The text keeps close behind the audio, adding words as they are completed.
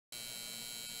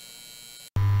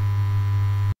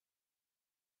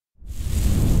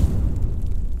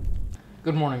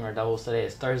Good morning, Red Devils. Today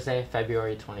is Thursday,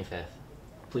 February 25th.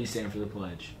 Please stand for the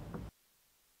pledge.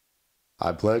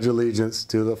 I pledge allegiance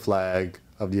to the flag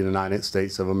of the United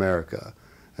States of America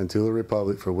and to the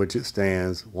republic for which it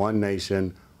stands, one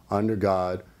nation, under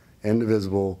God,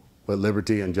 indivisible, with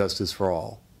liberty and justice for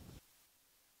all.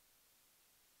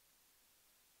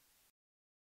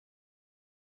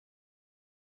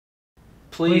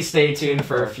 Please stay tuned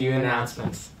for a few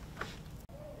announcements.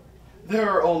 There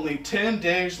are only 10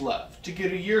 days left to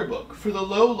get a yearbook for the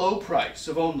low price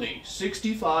of only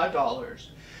 $65.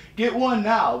 Get one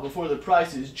now before the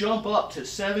prices jump up to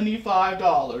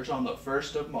 $75 on the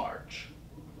 1st of March.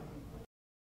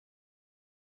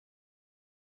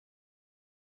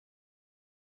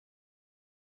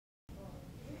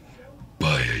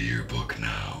 Buy a yearbook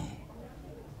now.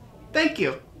 Thank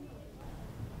you.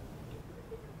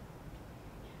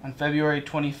 On February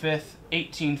 25th,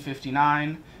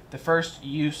 1859, the first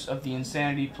use of the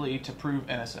insanity plea to prove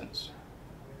innocence.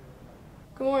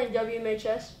 Good morning,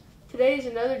 WMHS. Today is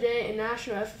another day in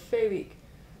National FFA Week.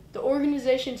 The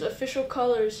organization's official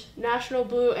colors, national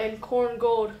blue and corn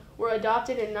gold, were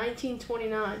adopted in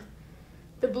 1929.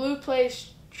 The blue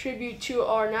pays tribute to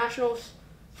our national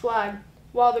flag,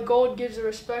 while the gold gives a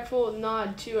respectful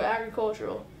nod to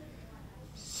agricultural,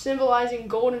 symbolizing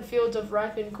golden fields of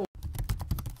ripened corn.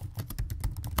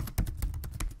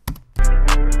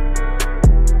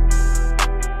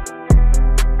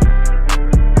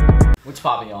 What's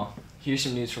poppin', y'all? Here's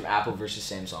some news from Apple versus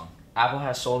Samsung. Apple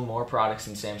has sold more products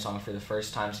than Samsung for the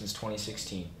first time since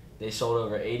 2016. They sold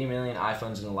over 80 million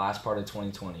iPhones in the last part of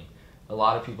 2020. A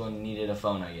lot of people needed a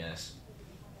phone, I guess.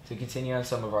 To continue on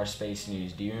some of our space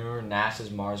news, do you remember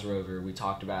NASA's Mars rover we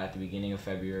talked about at the beginning of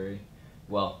February?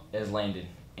 Well, it has landed,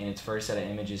 and its first set of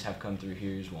images have come through.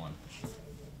 Here's one.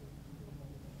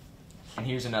 And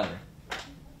here's another.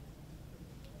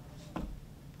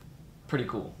 Pretty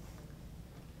cool.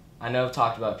 I know I've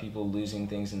talked about people losing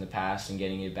things in the past and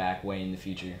getting it back way in the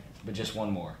future, but just one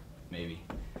more, maybe.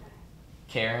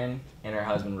 Karen and her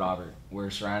husband Robert were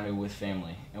surrounded with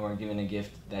family and were given a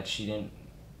gift that she didn't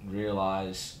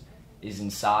realize is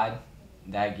inside.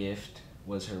 That gift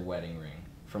was her wedding ring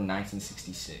from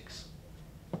 1966.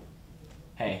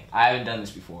 Hey, I haven't done this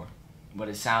before, but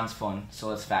it sounds fun, so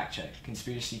let's fact check.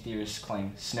 Conspiracy theorists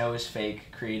claim snow is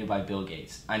fake, created by Bill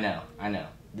Gates. I know,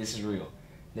 this is real.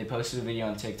 They posted a video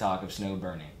on TikTok of snow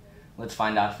burning. Let's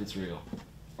find out if it's real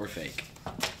or fake.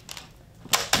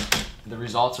 The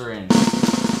results are in.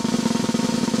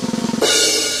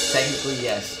 Technically,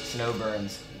 yes, snow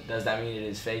burns. Does that mean it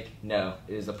is fake? No,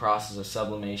 it is the process of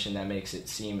sublimation that makes it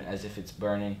seem as if it's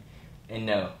burning. And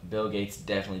no, Bill Gates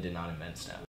definitely did not invent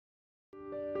snow.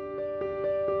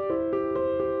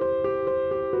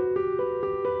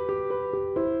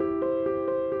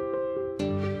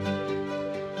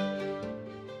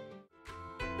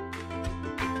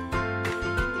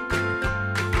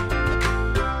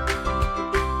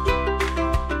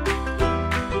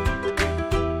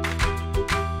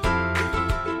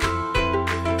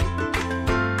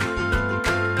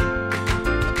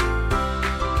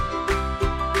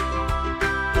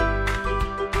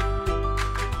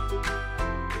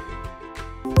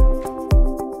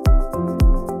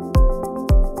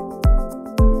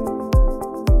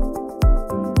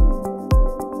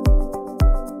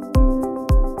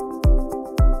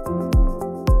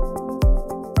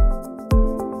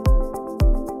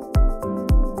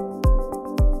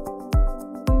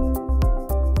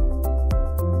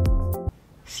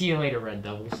 See you later, Red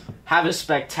Devils. Have a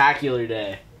spectacular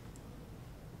day.